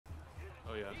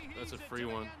Oh, yeah. That's a free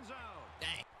one.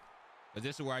 Dang. But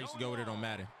this is where I used to go with it on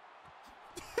Madden.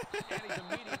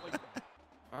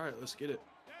 All right, let's get it.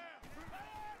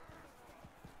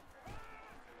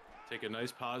 Take a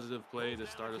nice positive play to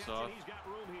start us off.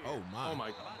 Oh, my. Oh,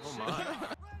 my. Oh, my.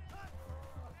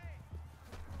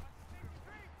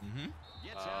 Mm-hmm.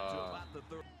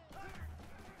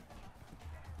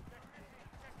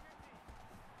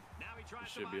 We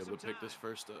should be able to pick this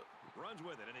first up. Runs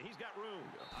with it, and he's got room.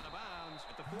 Out of bounds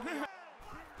at the 40.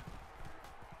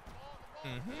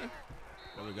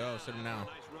 There we go. Sit him down.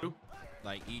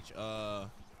 Like each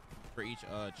for each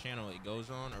channel it goes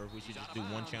on, or if we should just do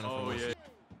one channel for one. Yeah.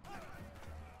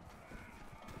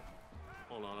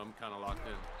 Hold on, I'm kind of locked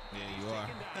in. Yeah, you are.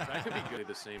 That could be good.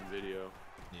 The same video.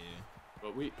 Yeah.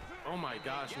 But we. Oh my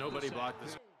gosh, nobody blocked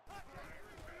this.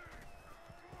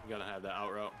 We gotta have that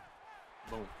out route.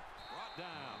 Boom.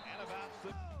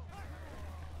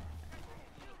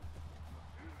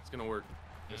 It's gonna work.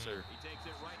 Yes, sir. He takes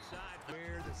it right side.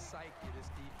 Where the psyche of this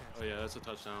defense. Oh yeah, that's a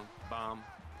touchdown. Bomb.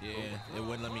 Yeah, it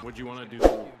wouldn't let me. Would you want to do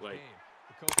like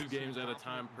 2 games at a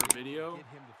time per video?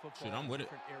 Shit, I'm with it.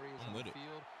 I'm with it.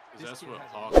 Because that's what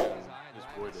Hawkins, his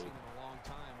boy, did.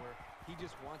 He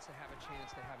just wants to have a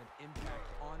chance to have an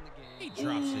impact on the game. He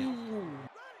drops it.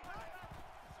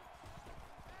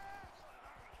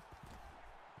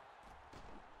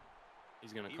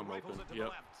 He's gonna come open.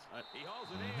 Yep.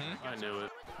 I knew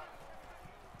it.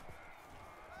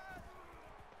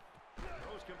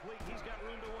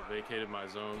 Vacated my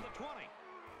zone.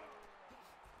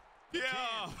 Yeah.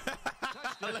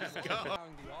 Let's go.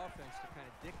 Allowing the offense to kind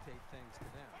of dictate things to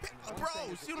them.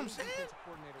 Bro, see what I'm saying?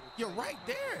 You're right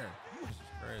there. This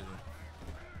is crazy.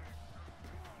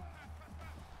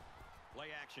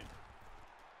 Play action.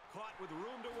 Caught with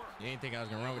room to work. You didn't think I was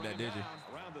gonna run with that, did you?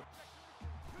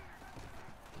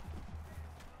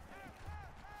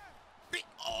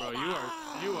 Bro,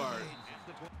 you are.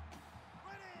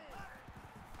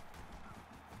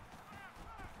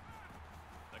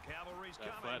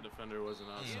 That flat defender wasn't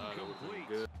outside. It would be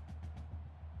good.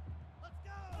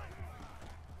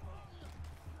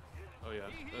 Oh yeah,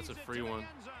 that's a free one.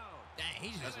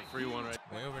 Dang, That's a free one right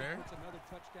way over there.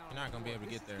 You're not gonna be able to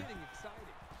get there.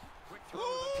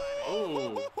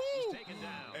 Oh.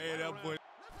 Hey, that boy.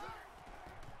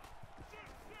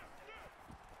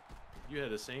 You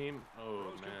had the same.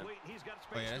 Oh man.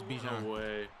 Oh yeah, that's Bijan. No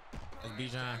way. That's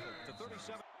Bijan.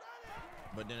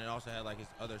 But then it also had like his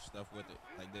other stuff with it,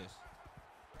 like this.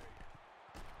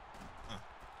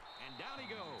 And down he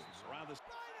goes around the.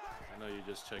 I know you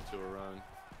just checked to a run.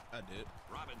 I did.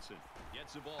 Robinson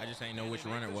gets the ball. I just ain't know which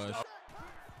run it was.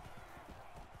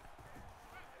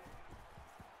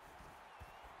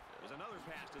 There's another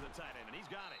pass to the tight end, and he's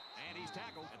got it. And he's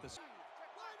tackled at the.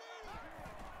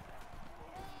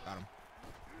 Got him.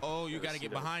 Oh, you got to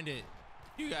get behind it.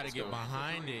 You got to get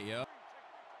behind it, yo.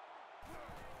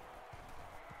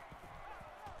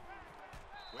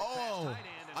 Oh,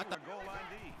 I thought.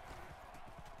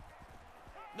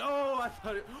 No, I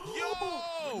thought it.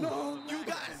 Yo, no, you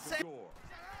got it.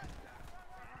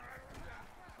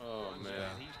 Oh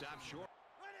man.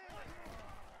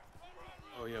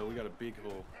 Oh yeah, we got a big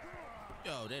hole.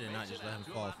 Yo, they did not just let him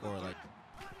fall forward like.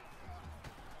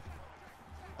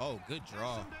 Oh, good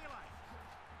draw.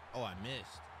 Oh, I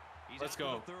missed. Let's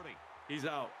go. He's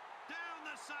out. Down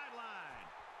the sideline.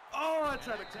 Oh, I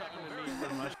tried to cut underneath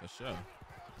for much. For sure.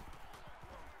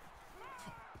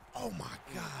 Oh my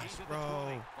gosh,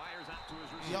 bro.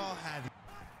 Y'all have.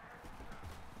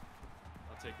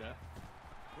 I'll take that.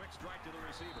 Quick strike to the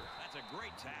receiver. That's a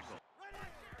great tackle.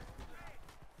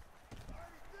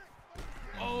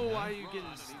 Oh, why are you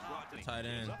getting tight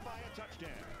end?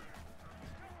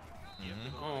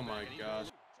 Oh my gosh.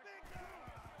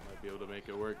 Might be able to make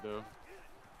it work though.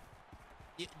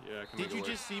 Yeah, I can did you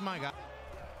just see my guy?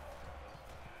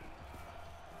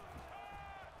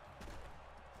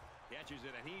 Catches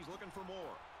it, and he's looking for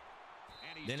more.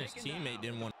 And Then his teammate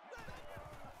didn't want.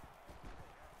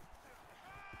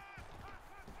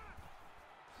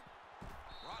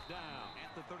 Brought down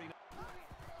at the 39.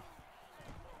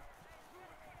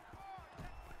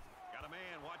 Got a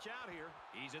man, watch out here.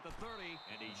 He's at the 30,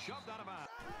 and he's shoved out of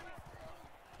bounds.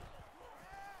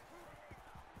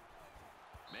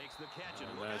 Makes the catch,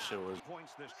 and that shit was.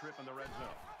 Points this trip in the red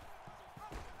zone.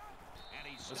 And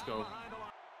he's Let's go. behind the line.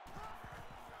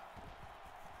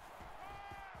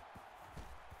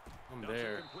 I'm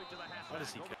there. Why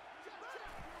does he catch?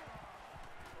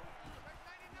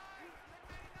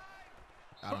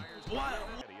 Got him. What?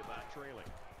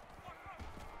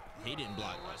 He didn't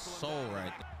block a soul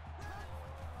right there.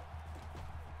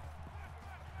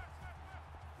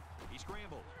 He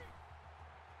scrambled.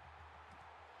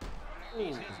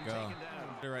 He's hit Let's and go. taken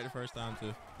down. Did it right the first time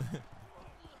too.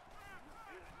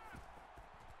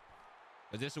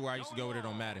 But this is where I used to go with it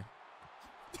on Madden.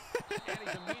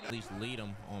 At least lead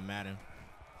them on Madden.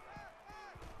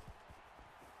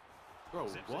 Bro,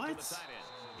 Zips it to what? the tight end.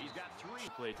 He's got 3.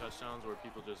 Play touchdowns where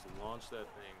people just launch that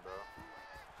thing, bro.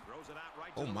 Throws it out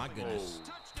right Oh to the my running goodness.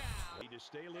 back. Touchdown. Need to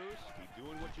stay loose, keep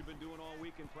doing what you've been doing all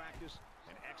week in practice,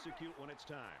 and execute when it's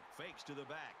time. Fakes to the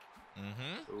back.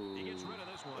 Mm-hmm. He gets rid of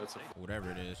this one. That's a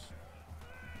Whatever it is.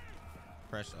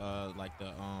 Press like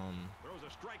the Throws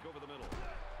a strike over the middle.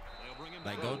 They'll bring him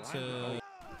like down. go to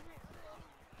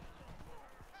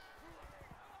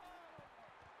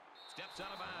Steps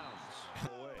out of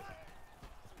bounds. Away.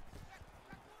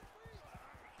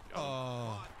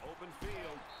 Open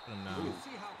field. no.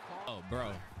 See how calm Oh,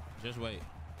 bro, just wait.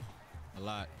 A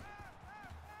lot.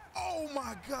 Oh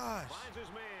my gosh. Finds his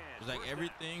man. It's like First down.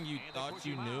 everything you And they thought push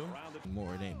you him out knew, around the-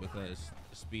 more it ain't because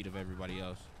the speed of everybody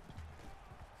else.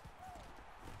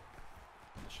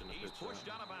 shouldn't have He's pitched pushed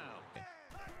that. out of bounds.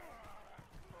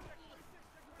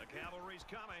 The cavalry's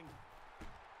coming.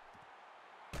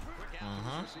 Quick out to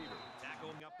the receiver.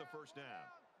 Tackling up the first down.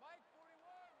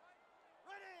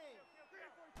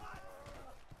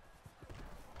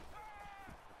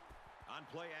 On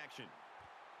play action.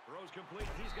 Throws complete.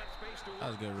 He's got space to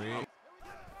That was work. good read.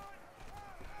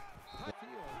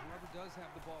 field, whoever does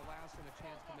have the ball last and a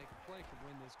chance to make a play could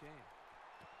win this game.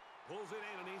 Pulls it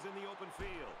in and he's in the open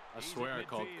field. I He's swear at I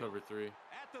called midfield. cover 3.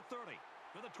 At the 30,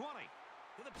 to the 20,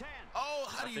 to the 10. Oh,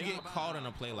 how do you get caught in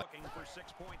a play like? Looking for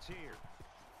 6 points here.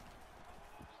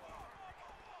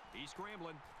 He's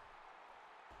scrambling.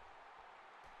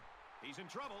 He's in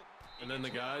trouble. He And then the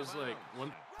gets hit out of guys like bounds.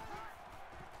 one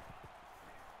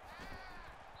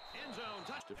End zone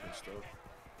touch. different stuff.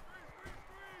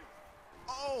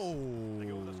 Oh, They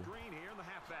go with the screen here, and the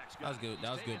halfback's got that was it. good. He's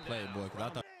That was good taken play, down. boy. Cause I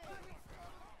thought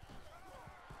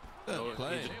No, good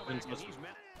play. he just- Tailback, and he's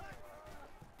met.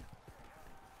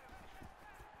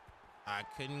 I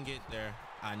couldn't get there.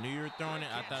 I knew you were throwing it.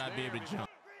 I thought I'd be able to jump.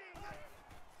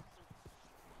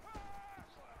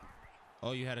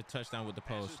 Oh, you had a touchdown with the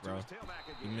Passes post, to bro. his tailback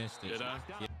You again. missed it. Did I?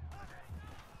 Yeah.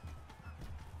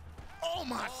 Oh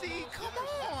my, see, come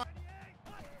on.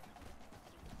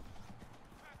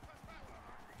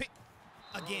 Pick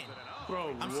again.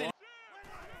 Bro, I'm sitting.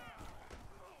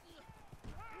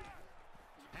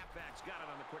 Halfback's got it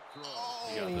on the quick throw.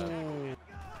 You got that.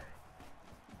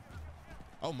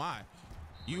 Oh my.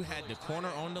 You had the corner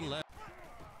on the left.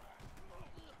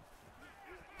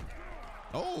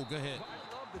 Oh, good hit.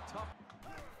 I love the tough.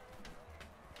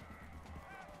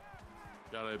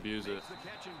 Gotta abuse it. Makes the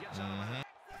catch and gets out of bounds.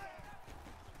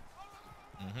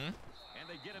 Mm-hmm. And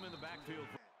they get him in the backfield.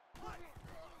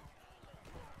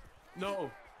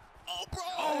 No. Oh, bro.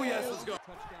 Oh, yes, let's go.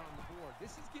 Touchdown on the board.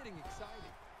 This is getting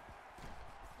exciting.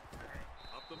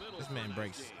 Up the middle. This for man a nice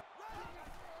breaks. gain.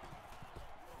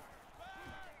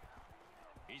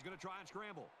 He's going to try and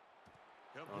scramble.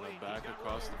 On Complete. a back He's got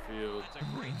across room. the field. That's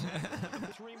a great tackle.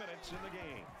 3 minutes in the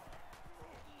game.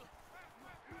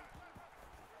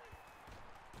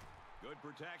 Good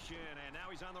protection, and now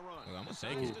he's on the run. Look, I'm gonna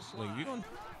Decides take it. to Look, you slide. gonna.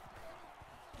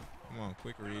 Come on,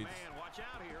 quick Man, reads. watch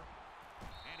out here.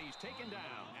 And he's taken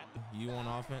down. You on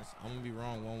offense? I'm gonna be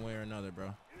wrong one way or another,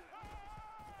 bro.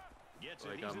 Gets it.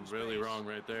 Like, He's I'm in really space. wrong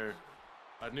right there.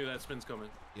 I knew that spin's coming.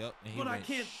 Yep. And he But I went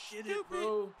can't get it, stupid.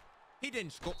 bro. He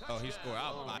didn't score. Oh, he scored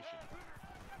out. Oh.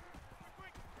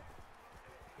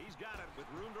 He's got it with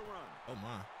room to run. Oh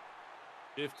my.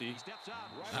 50. He steps out.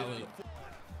 That Right was-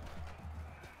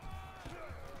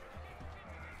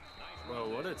 Bro,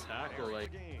 what a tackle. There Like,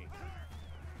 in the game.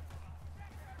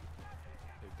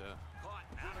 take that. Caught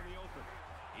out in the open.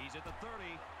 He's at the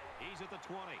 30. He's at the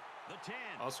 20. The 10.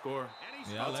 I'll score. And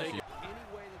he's Yeah, I'll I'll let take you. it. Any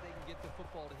way that they can get the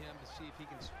football to him to see if he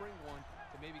can spring one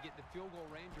to maybe get the field goal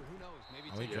range, or who knows, maybe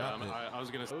Oh, he take Yeah, dropped it. I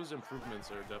was gonna. Those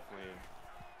improvements are definitely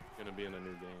gonna be in a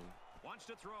new game. wants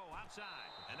to throw outside.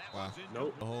 And that Wow. one's in.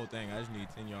 Nope. The whole thing. I just need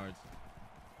 10 yards,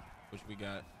 which we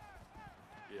got.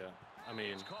 Yeah. I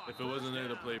mean, It's caught. if it wasn't there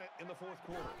to First play. down in the fourth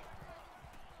quarter.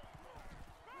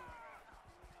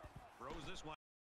 Throws this one.